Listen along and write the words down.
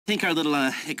think our little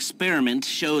experiment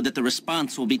showed that the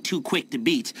response will be too quick to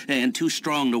beat and too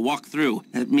strong to walk through.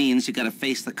 That means you gotta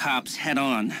face the cops head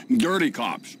on. Dirty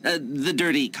cops. The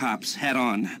dirty cops head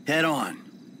on. Head on.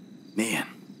 Man,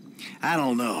 I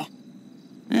don't know.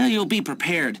 Well, you'll be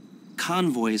prepared.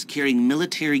 Convoys carrying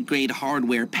military-grade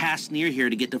hardware pass near here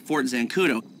to get to Fort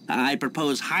Zancudo. I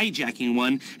propose hijacking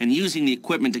one and using the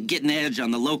equipment to get an edge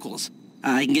on the locals.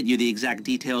 I can get you the exact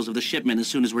details of the shipment as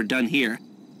soon as we're done here.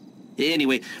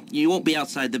 Anyway, you won't be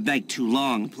outside the bank too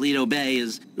long. Paleto Bay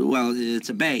is, well, it's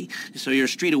a bay, so you're a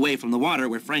street away from the water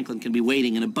where Franklin can be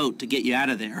waiting in a boat to get you out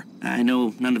of there. I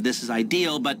know none of this is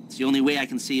ideal, but it's the only way I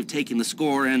can see of taking the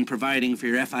score and providing for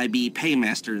your FIB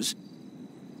paymasters.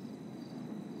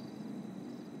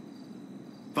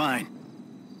 Fine.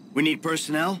 We need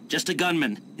personnel? Just a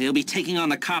gunman. He'll be taking on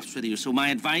the cops with you, so my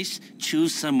advice,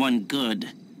 choose someone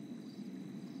good.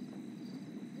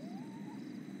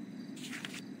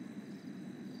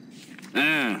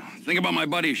 Think about my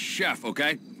buddy Chef,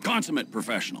 okay? Consummate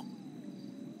professional.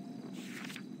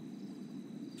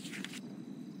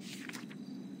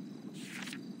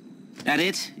 That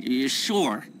it? You're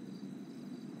sure?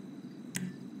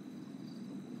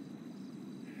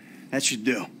 That should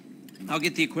do. I'll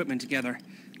get the equipment together.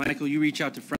 Michael, you reach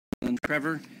out to Franklin.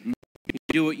 Trevor, you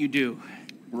do what you do.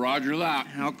 Roger that.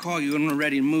 I'll call you when we're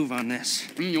ready to move on this.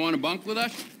 You want to bunk with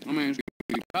us? I mean, it's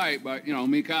tight, but, you know,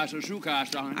 mi casa, su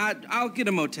casa. I'll get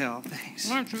a motel, thanks.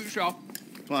 All right, suit yourself.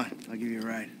 Come on, I'll give you a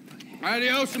ride. Okay.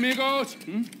 Adios, amigos.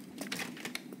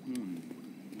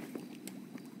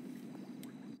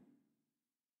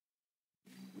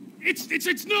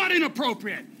 It's not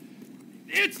inappropriate.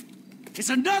 It's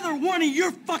another one of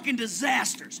your fucking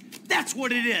disasters. That's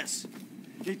what it is.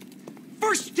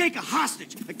 First you take a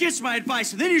hostage against my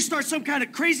advice, and then you start some kind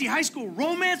of crazy high school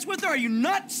romance with her. Are you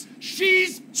nuts?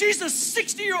 She's a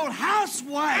 60-year-old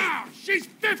housewife. Ah, she's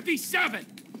 57.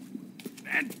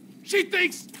 And she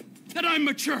thinks that I'm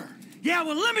mature. Yeah,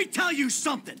 well, let me tell you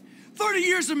something. 30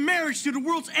 years of marriage to the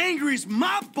world's angriest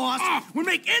mob boss would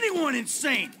make anyone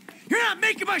insane. You're not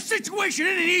making my situation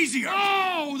any easier.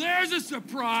 Oh, there's a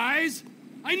surprise.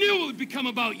 I knew it would become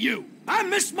about you. I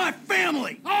miss my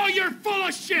family. Oh, you're full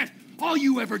of shit. All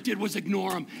you ever did was ignore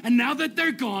them. And now that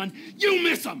they're gone, you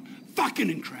miss them.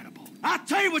 Fucking incredible. I'll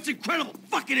tell you what's incredible.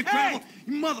 Fucking incredible. Hey!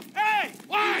 You mother... Hey!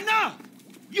 What? Enough!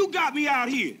 You got me out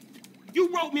here.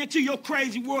 You wrote me into your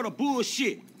crazy world of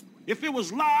bullshit. If it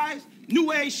was lies,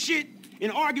 new age shit,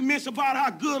 and arguments about how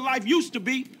good life used to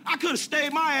be, I could have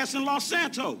stayed my ass in Los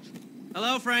Santos.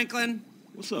 Hello, Franklin.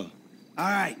 What's up? All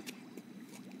right.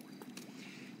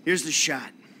 Here's the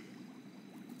shot.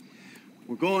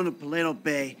 We're going to Paleto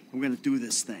Bay, and we're gonna do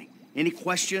this thing. Any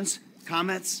questions?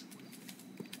 Comments?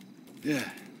 Yeah.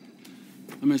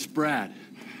 I miss Brad.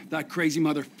 If that crazy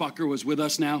motherfucker was with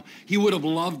us now, he would have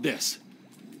loved this.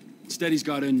 Instead, he's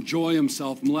got to enjoy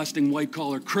himself molesting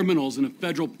white-collar criminals in a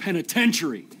federal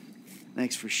penitentiary.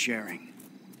 Thanks for sharing.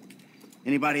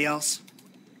 Anybody else?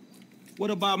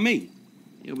 What about me?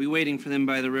 You'll be waiting for them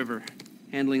by the river,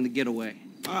 handling the getaway.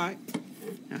 All right.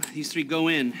 Now, these three go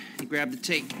in, you grab the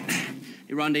tape.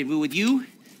 They rendezvous with you,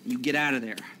 and you get out of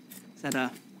there. Does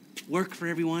that, work for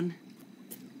everyone?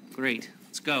 Great.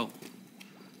 Let's go.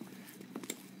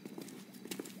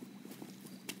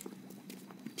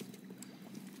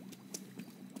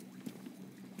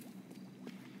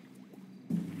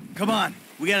 Come on,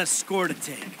 we got a score to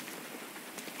take.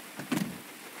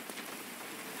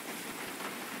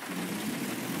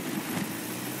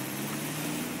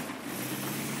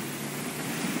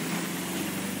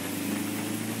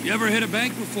 You ever hit a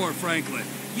bank before, Franklin?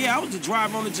 Yeah, I was the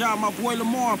driver on the job my boy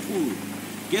Lamar pulled.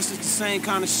 Guess it's the same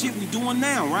kind of shit we doing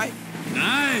now, right?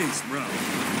 Nice, bro.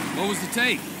 What was the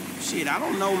take? Shit, I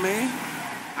don't know, man.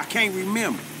 I can't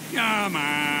remember. Come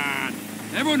on.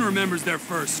 Everyone remembers their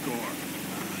first score.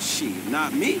 Shit,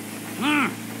 not me. Huh?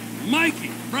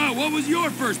 Mikey, bro, what was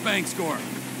your first bank score?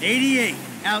 88,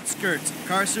 outskirts of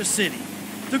Carcer City.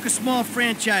 Took a small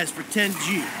franchise for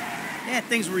 10G. Yeah,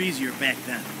 things were easier back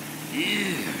then.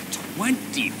 Yeah,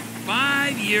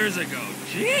 25 years ago.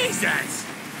 Jesus!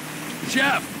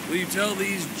 Jeff, will you tell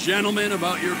these gentlemen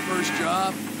about your first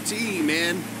job? Gee,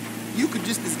 man, you could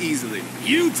just as easily.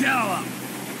 You tell them.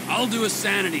 I'll do a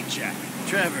sanity check.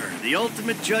 Trevor, the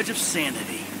ultimate judge of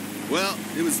sanity. Well,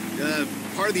 it was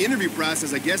part of the interview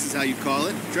process, I guess is how you call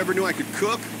it. Trevor knew I could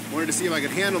cook, wanted to see if I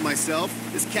could handle myself.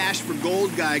 This cash for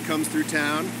gold guy comes through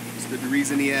town. Stood to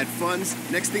reason he had funds.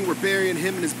 Next thing, we're burying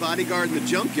him and his bodyguard in the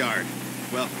junkyard.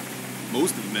 Well,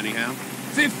 most of them anyhow.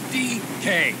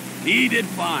 50K. He did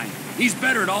fine. He's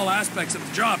better at all aspects of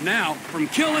the job now, from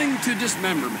killing to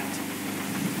dismemberment.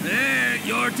 There,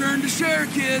 your turn to share,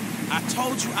 kid. I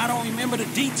told you I don't remember the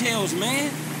details,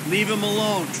 man. Leave him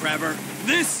alone, Trevor.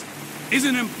 This is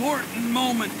an important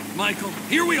moment, Michael.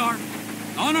 Here we are,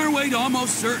 on our way to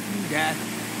almost certain death,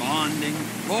 bonding,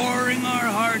 pouring our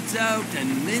hearts out,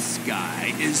 and this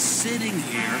guy is sitting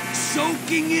here,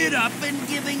 soaking it up and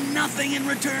giving nothing in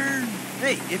return.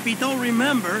 Hey, if he don't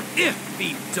remember... If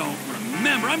he don't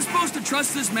remember, I'm supposed to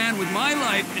trust this man with my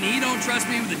life, and he don't trust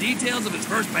me with the details of his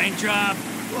first bank job?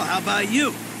 Well, how about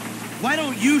you? Why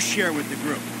don't you share with the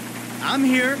group? I'm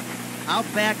here. I'll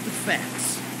back the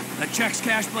facts. The checks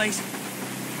cash place?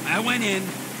 I went in,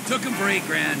 took him for $8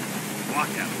 grand,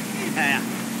 walked out. Yeah.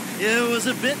 It was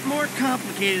a bit more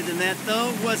complicated than that,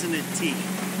 though, wasn't it, T?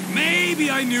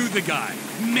 Maybe I knew the guy.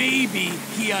 Maybe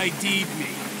he ID'd me.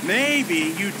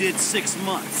 Maybe you did 6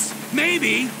 months.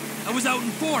 Maybe I was out in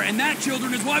 4, and that,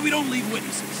 children, is why we don't leave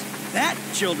witnesses. That,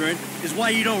 children, is why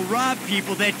you don't rob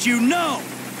people that you know.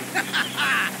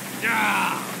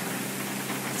 Ah.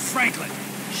 Franklin,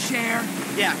 share?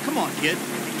 Yeah, come on, kid.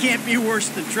 It can't be worse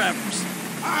than Trevor's.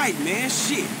 All right, man,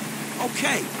 shit.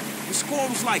 Okay, the score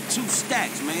was like 2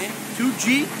 stacks, man.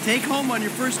 2G? Take home on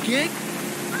your first gig?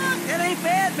 That ain't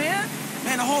bad, man.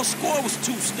 Man, the whole score was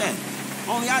 2 stacks.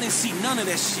 Only I didn't see none of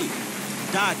that shit.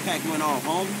 Dye pack went off,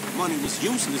 homie. Money was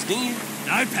useless then.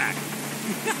 Dye pack?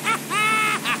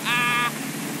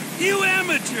 You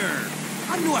amateur!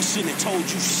 I knew I shouldn't have told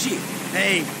you shit.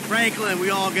 Hey, Franklin,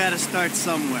 we all gotta start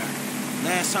somewhere.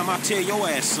 Last time I tell your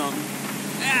ass something.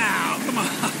 Ow, come on.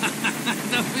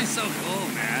 Don't be so cool,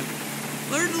 man.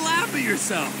 Learn to laugh at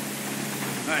yourself.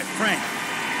 All right, Frank,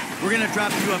 we're gonna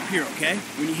drop you up here, okay?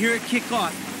 When you hear it kick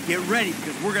off, get ready,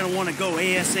 because we're gonna want to go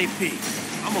ASAP.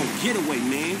 I'm on getaway,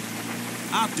 man.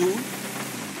 I'll do it.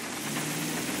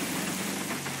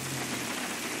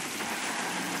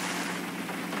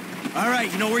 All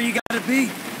right, you know where you gotta be?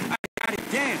 I got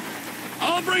it down.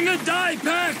 I'll bring a dye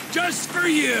pack just for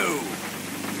you.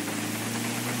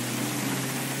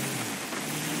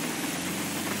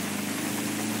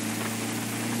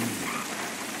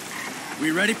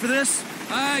 We ready for this?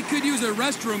 I could use a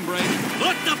restroom break.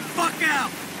 Look the fuck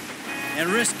out! And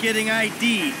risk getting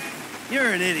ID'd.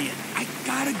 You're an idiot. I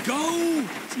gotta go.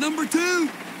 It's number 2.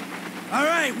 All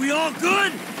right, we all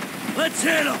good? Let's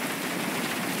hit 'em.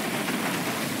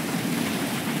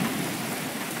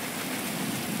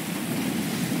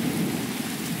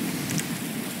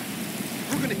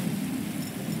 We're gonna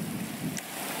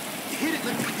hit it.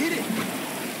 Let's hit it.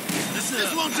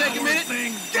 This won't take a minute.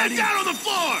 Get down on the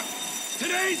floor!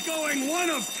 Today's going one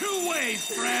of 2 ways,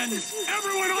 friends.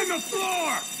 Everyone on the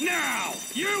floor, now!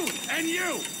 You and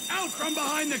you, out from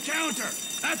behind the counter.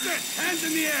 That's it, hands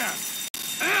in the air.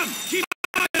 M, keep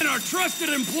an eye on our trusted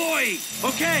employee.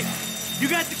 Okay, you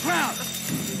got the crowd.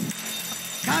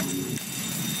 Cops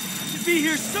should be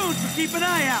here soon, so keep an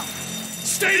eye out.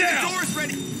 Stay down! The door's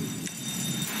ready.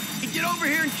 Get over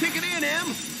here and kick it in,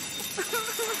 Em.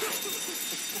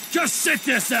 Just sit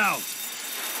this out.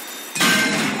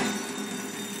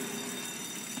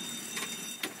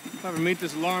 If I ever meet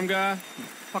this alarm guy, I'll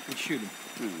fucking shoot him.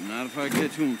 Not if I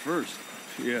get to him first.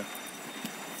 Yeah.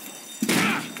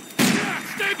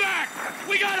 Stay back!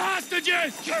 We got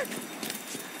hostages!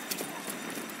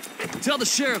 Tell the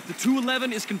sheriff the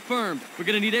 211 is confirmed. We're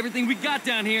gonna need everything we got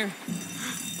down here.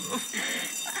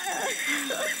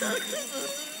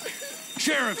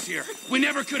 Sheriff's here. We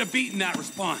never could have beaten that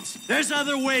response. There's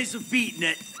other ways of beating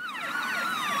it.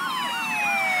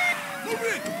 Move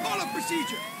in. Call up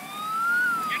procedure.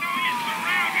 You know you're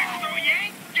surrounded, so you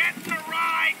ain't getting a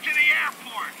ride to the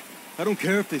airport. I don't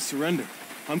care if they surrender.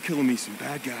 I'm killing me some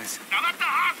bad guys. Now let the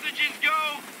hostages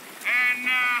go, and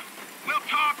we'll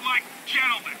talk like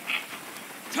gentlemen.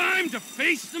 Time to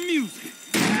face the music.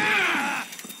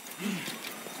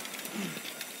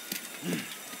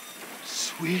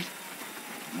 Sweet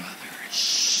mother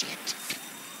shit.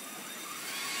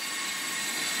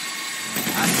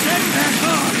 I said back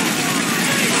on.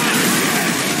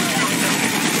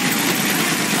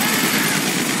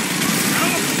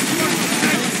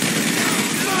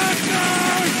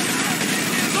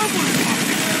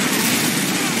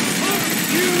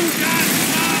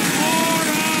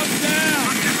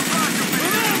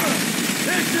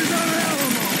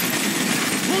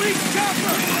 Police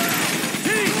chopper!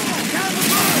 Team, count the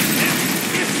blood!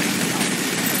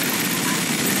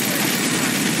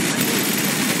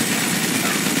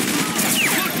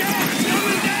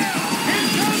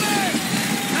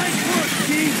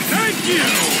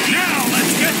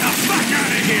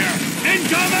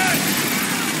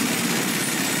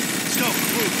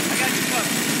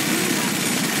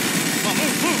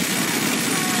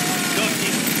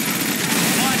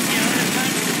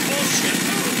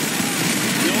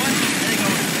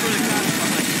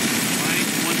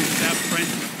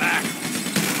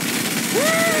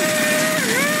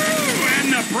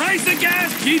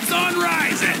 keeps on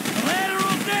rising.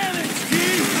 Lateral damage,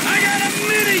 Steve. I got a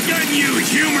minigun, you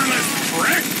humorless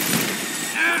prick.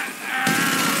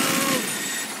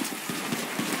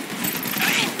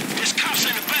 Hey, there's cops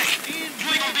in the bay. You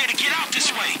ain't gonna be able to get out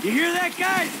this way. You hear that,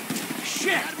 guys?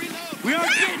 Shit. We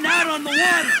aren't getting out on the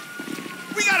water.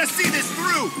 We gotta see this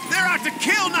through. They're out to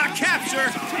kill, not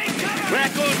capture. We're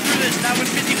not going through this, not with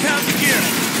 50 pounds of gear.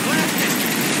 Blast it.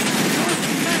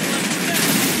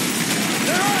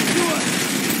 They're on to us.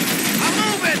 I'm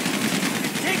moving.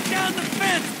 Take down the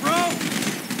fence, bro.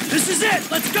 This is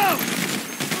it. Let's go.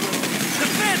 The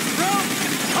fence, bro.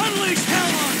 Unleash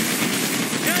hell on us.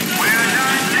 We're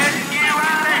done letting you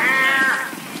out of here.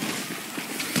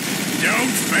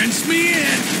 Don't fence me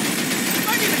in.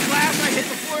 I need a glass I hit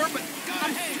before, but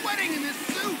I'm sweating in this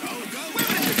suit.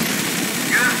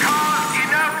 You've caused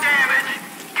enough damage.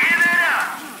 Give it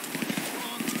up.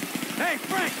 Hey,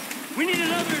 Frank. We need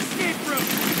another escape route.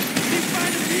 If you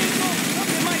find a vehicle,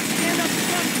 something might stand up to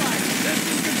gunfire. There's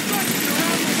some construction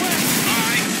around the west. All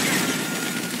right.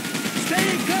 Stay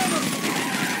in cover.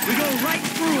 We go right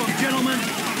through them, gentlemen.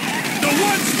 The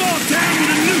one small town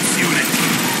with a noose unit.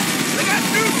 They got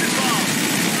noose involved.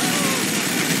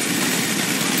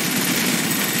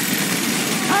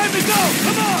 Time to go.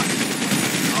 Come on.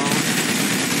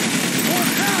 More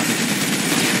crowd.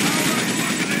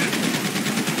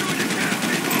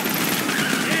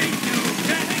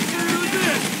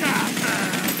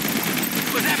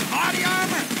 Was that body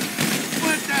armor?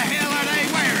 What the hell are they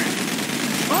wearing?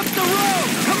 Up the road!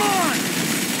 Come on!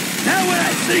 That what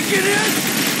I think it is?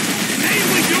 Ain't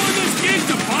we doing this gig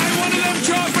to buy one of them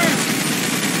choppers?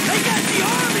 They got the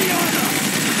army on us!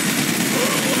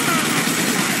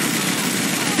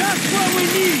 That's what we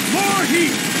need! More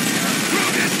heat!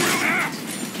 Through this room.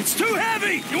 It's too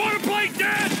heavy! You want to play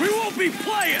dead? We won't be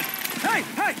playing! Hey,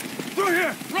 hey! Through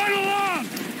here! Run along.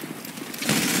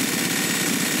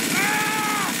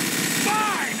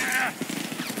 Fine.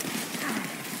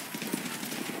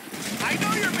 I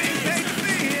know you're being paid to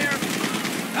be here.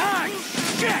 Ah,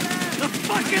 shit! The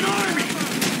fucking army!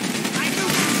 I knew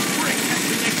you prick had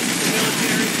connections to the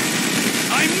military.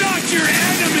 I'm not your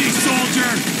enemy,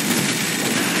 soldier.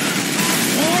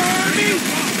 More army?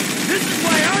 This is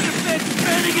why our defense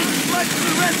spending is as much as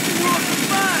the rest of the world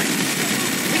combined!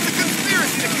 It's a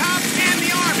conspiracy, the cops and the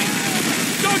army.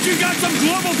 Don't you got some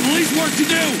global police work to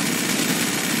do?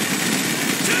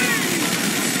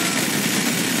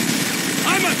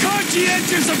 I'm a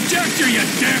conscientious objector, you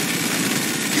dick!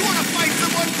 You want to fight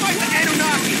someone? Fight the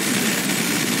Anunnaki.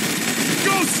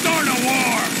 Go start a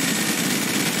war!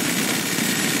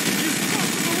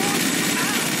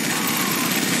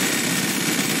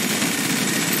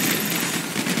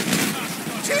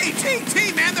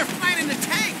 T, man, they're planning the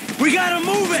tank. We gotta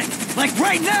move it! Like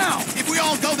right now! If we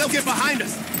all go, they'll get behind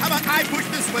us. How about I push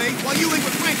this way while you link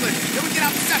with Franklin? Then we get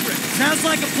out separate. Sounds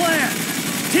like a plan.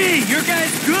 T, your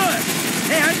guy's good.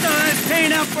 Hey, I thought I was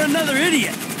paying out for another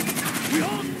idiot. We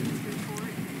all...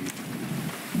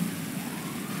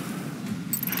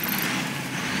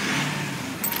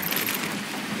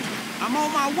 I'm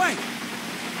on my way.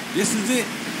 This is it.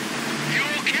 You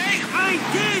okay? I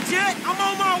ain't dead yet. I'm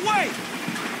on my way.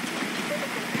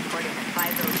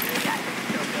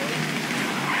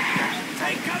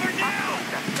 Take cover now.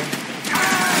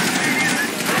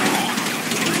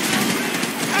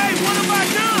 Hey, what have I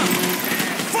done?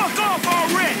 Fuck off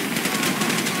already.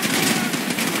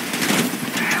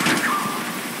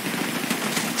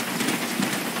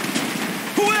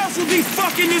 Who else will be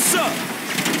fucking this up?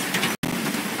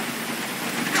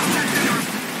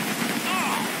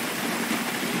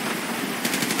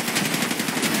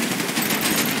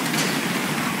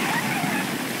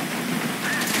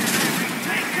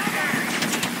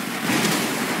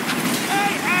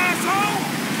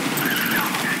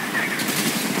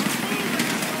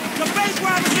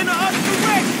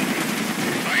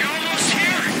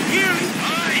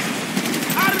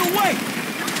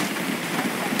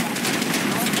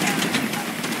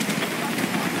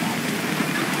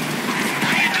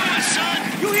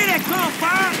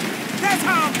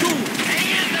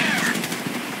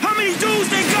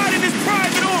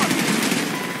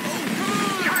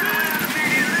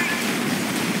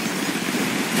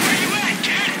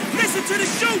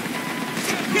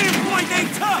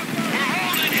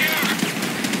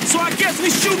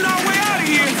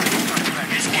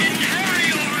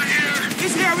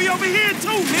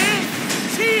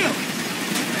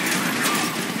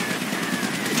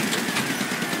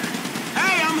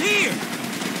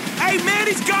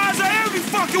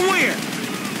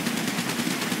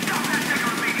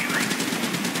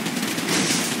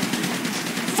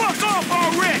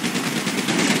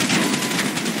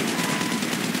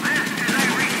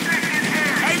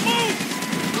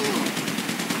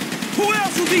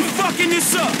 picking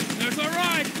this up. That's all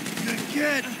right. Good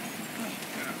kid.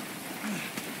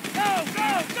 Go,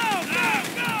 go, go, go,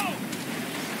 go!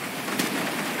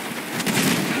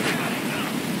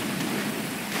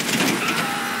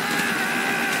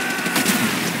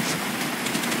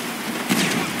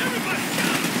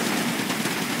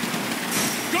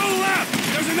 Go left!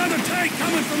 There's another tank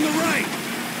coming from the right!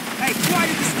 Hey,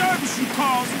 quiet disturbance you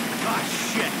causing. Ah,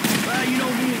 shit. Well, you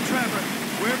know me and Trevor.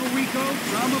 Wherever we go,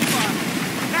 drama follows.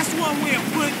 That's one way of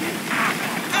putting it.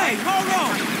 Hey, hold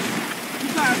on. You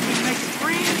guys been making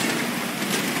friends?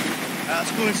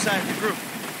 Let's go inside the group.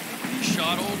 You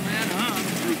shot old man, huh? The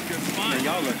group just fine.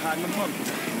 Y'all look hot in the mother.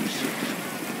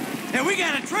 Hey, we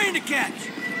got a train to catch.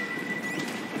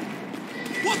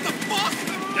 What the fuck?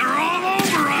 They're all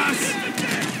over us!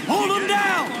 Hold them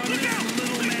down.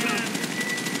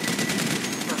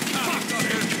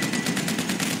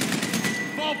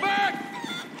 Fall back!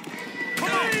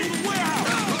 Come on, to the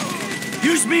warehouse.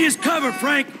 Use me as cover,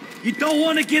 Frank. You don't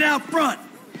want to get out front.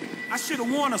 I should have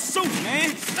worn a suit,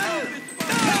 man.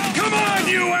 Come on,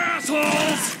 you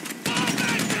assholes!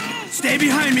 Stay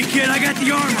behind me, kid. I got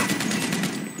the armor.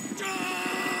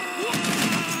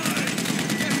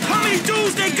 How many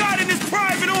dudes they got in this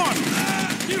private army?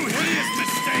 You hideous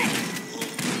mistake!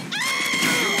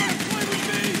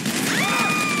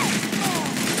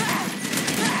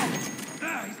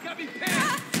 He's got me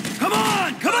pinned! Come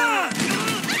on, come on!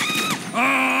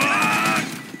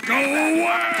 Go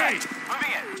away!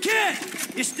 Kid,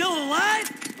 you still alive?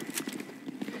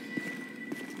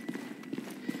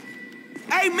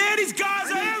 Hey, man, these guys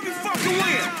are every fucking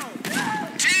where.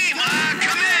 Team,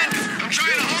 come in. I'm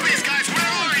trying to hold these guys.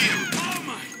 Where are you? Oh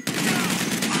my...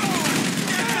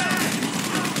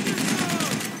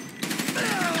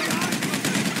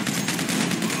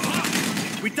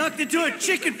 We ducked into a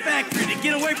chicken factory to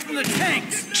get away from the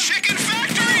tanks. Chicken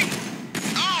factory?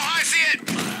 Oh, I see it.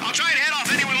 I'll try and head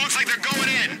off anyone who looks like they're going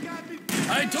in.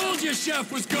 I told you Chef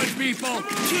was good people!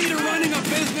 Key to running a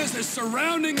business is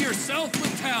surrounding yourself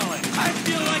with talent. I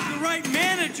feel like the right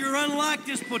manager unlocked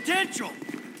his potential.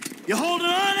 You holding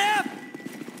on, F?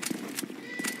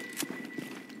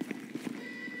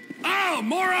 Oh,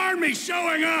 more army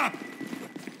showing up!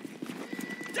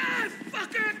 Die,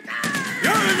 fucker! Die!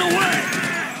 You're in the way!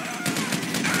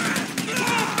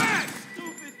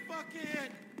 Stupid fuckhead.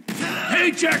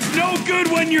 Paycheck's no good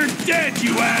when you're dead,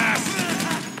 you ass!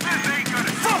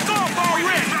 Fuck off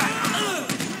already!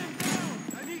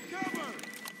 I need cover.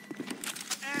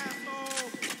 Asshole.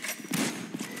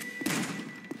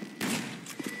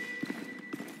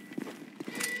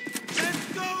 Let's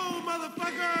go,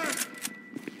 motherfucker!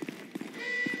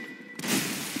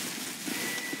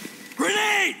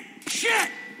 Grenade! Shit!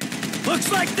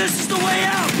 Looks like this is the way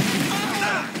out!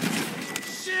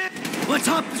 Shit! Let's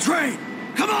hop the train!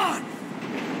 Come on!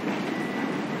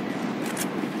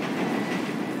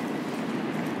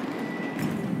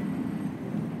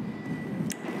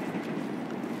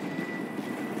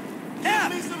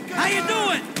 F, how you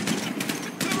doing?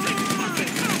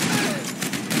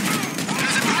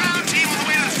 There's a ground team on the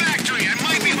way to the factory. I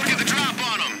might be able to get the drop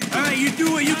on them. All right, you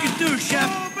do what you can do, Chef.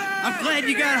 I'm glad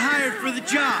you got hired for the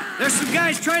job. There's some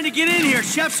guys trying to get in here.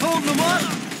 Chef's holding them up.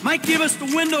 Might give us the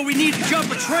window we need to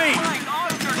jump a train.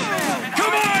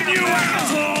 Come on, you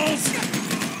assholes!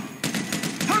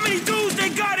 How many dudes they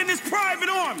got in this private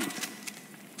army?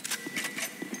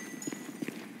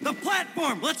 The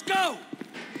platform, let's go!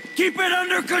 Keep it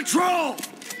under control!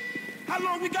 How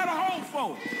long we got to hold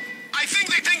for? I think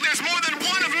they think there's more than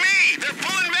one of me. They're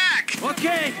pulling back.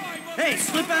 Okay. Hey,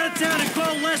 slip out of town and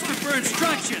call Lester for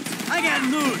instructions. I got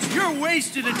news. You're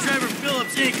wasted in Trevor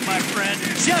Phillips Inc., my friend.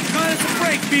 Chef got us a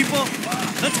break, people.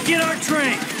 Let's get our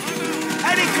train.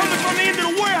 Hey, they coming from the end of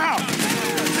the warehouse.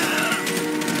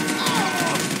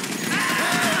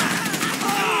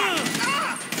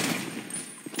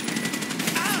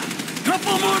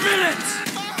 Couple more minutes.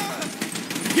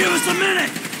 Give us a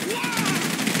minute.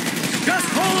 Just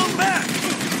hold them back.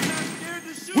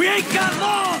 We ain't got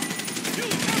long.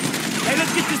 Hey,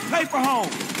 let's get this paper home.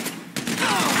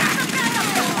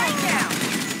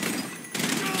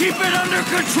 Keep it under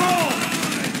control.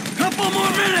 Couple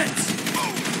more minutes.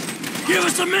 Give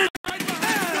us a minute.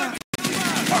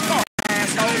 Fuck off,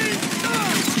 asshole.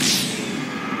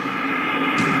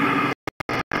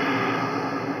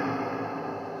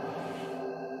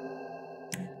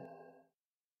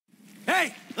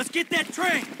 Hey, let's get that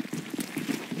train.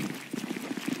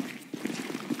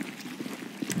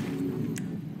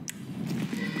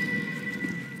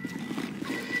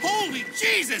 Holy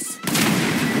Jesus!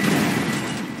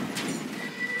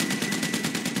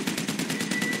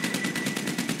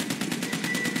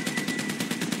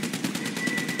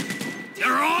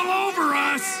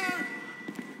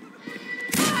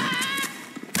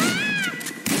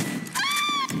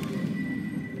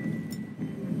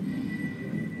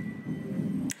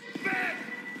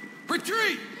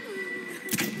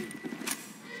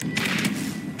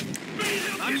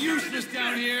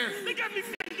 down here. They got me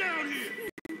pinned down here.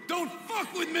 Don't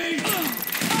fuck with me!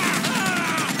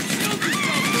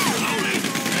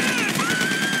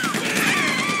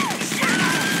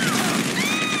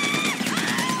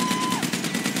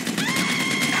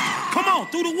 Come on,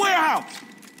 through the warehouse.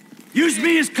 Use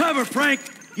me as cover, Frank.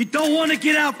 You don't want to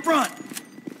get out front.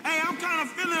 Hey, I'm kind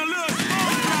of feeling a little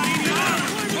small down here.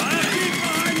 Keep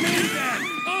behind me, then.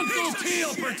 Uncle T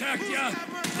will protect ya.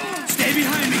 Stay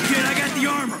behind me, kid. I got the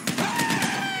armor.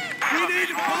 We need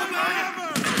to pull over.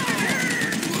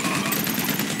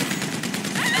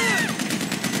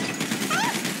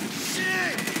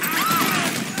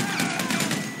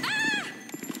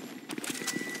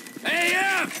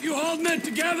 AF, you holding it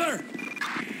together?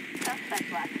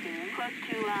 Suspect last seen close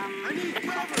to, I need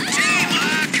cover. Team,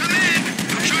 come in!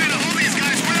 I'm trying to hold these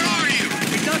guys. Where are you?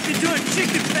 We ducked into a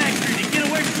chicken factory to get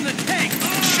away from the tank.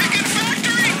 Chicken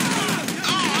factory?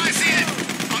 Oh, I see it.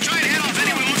 I'll try and head off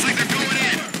anyone looks like they're going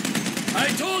in.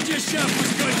 I told you Chef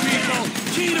was good people.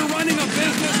 Key to running a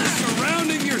business is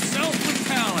surrounding yourself with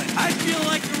talent. I feel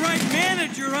like the right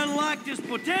manager unlocked his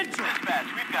potential. Dispatch,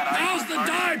 we've got How's the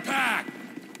die pack?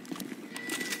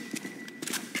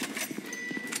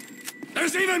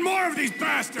 There's even more of these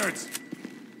bastards!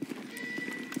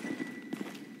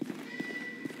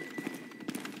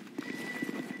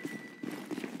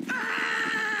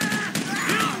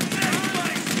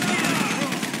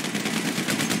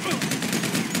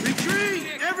 Retreat!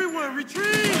 Everyone,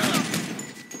 retreat!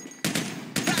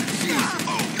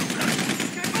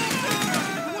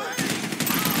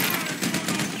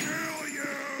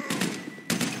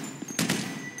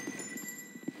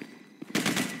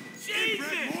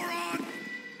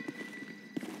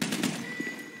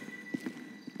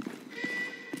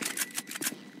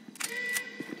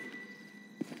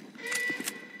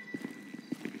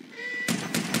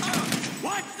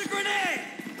 Watch the grenade!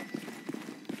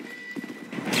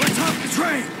 Let's hop the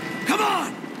train! Come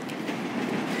on!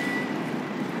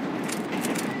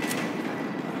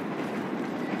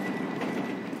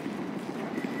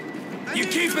 You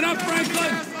keeping up,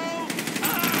 Franklin?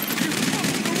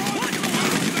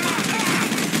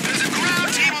 There's a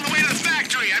ground team on the way to the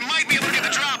factory. I might be able to get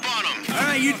the drop on them. All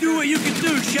right, you do what you can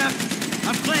do, Chef.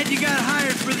 I'm glad you got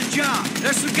hired for the job.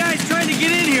 There's some guys trying to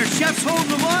get in here. Chef's holding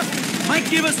them up. Might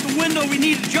give us the window we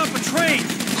need to jump a train.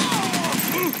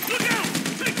 Look out!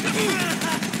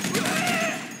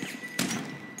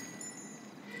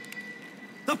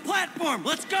 The platform,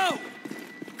 let's go!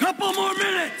 Couple more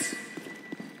minutes!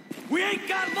 We ain't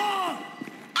got long!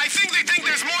 I think they think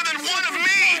there's more than one of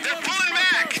me. They're pulling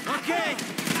back. Okay.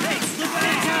 Hey, slip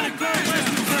downtown and guard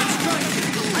lesson for instruction.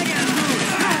 I gotta move.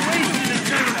 You're wasting a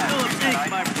turn full of ink,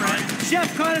 my friend. Chef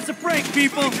caught us a break,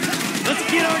 people. Let's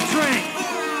get our train.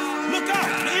 Look out!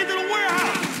 The end of the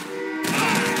warehouse!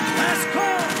 Last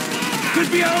call.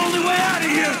 Could be our only way out of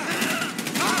here.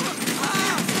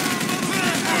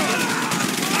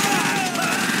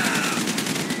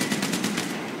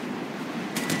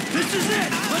 This is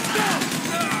it. Let's go.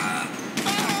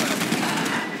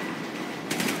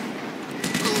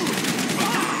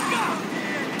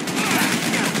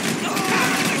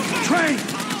 Train.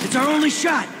 It's our only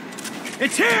shot.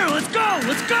 It's here. Let's go.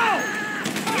 Let's go.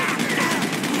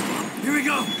 Here we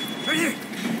go. Right here.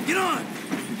 Get on.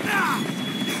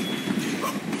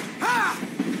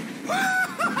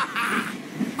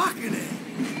 Fucking it.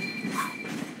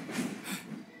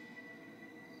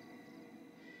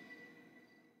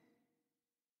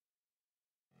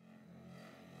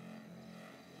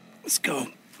 Let's go.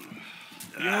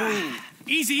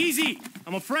 Easy, easy.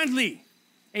 I'm a friendly.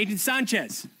 Agent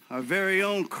Sanchez. Our very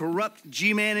own corrupt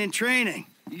G-man in training.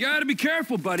 You gotta be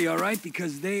careful, buddy, all right?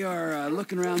 Because they are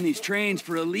looking around these trains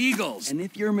for illegals. And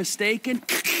if you're mistaken,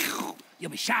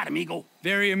 you'll be shot, amigo.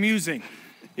 Very amusing.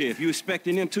 Yeah, if you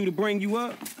expecting them two to bring you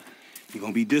up, you're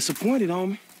gonna be disappointed,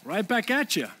 homie. Right back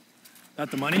at you.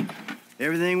 Got the money?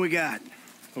 Everything we got.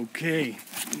 Okay.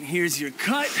 Here's your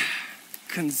cut.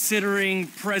 Considering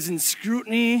present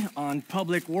scrutiny on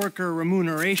public worker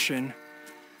remuneration,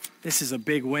 this is a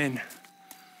big win.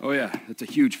 Oh, yeah, that's a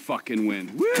huge fucking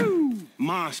win. Woo!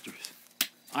 Monsters.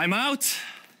 I'm out.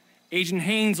 Agent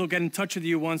Haynes will get in touch with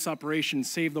you once Operation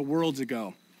Save the World's a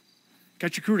go.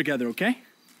 Get your crew together, okay?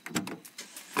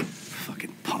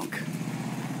 Fucking punk.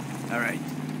 All right.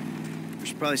 We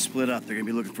should probably split up. They're gonna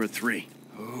be looking for a 3.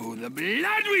 Oh, the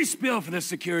blood we spill for the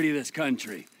security of this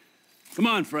country. Come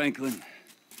on, Franklin.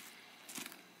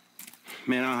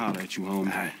 Man, I'll holler at you,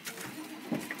 homie. All right.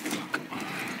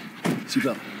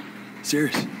 Seatbelt.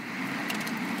 Serious.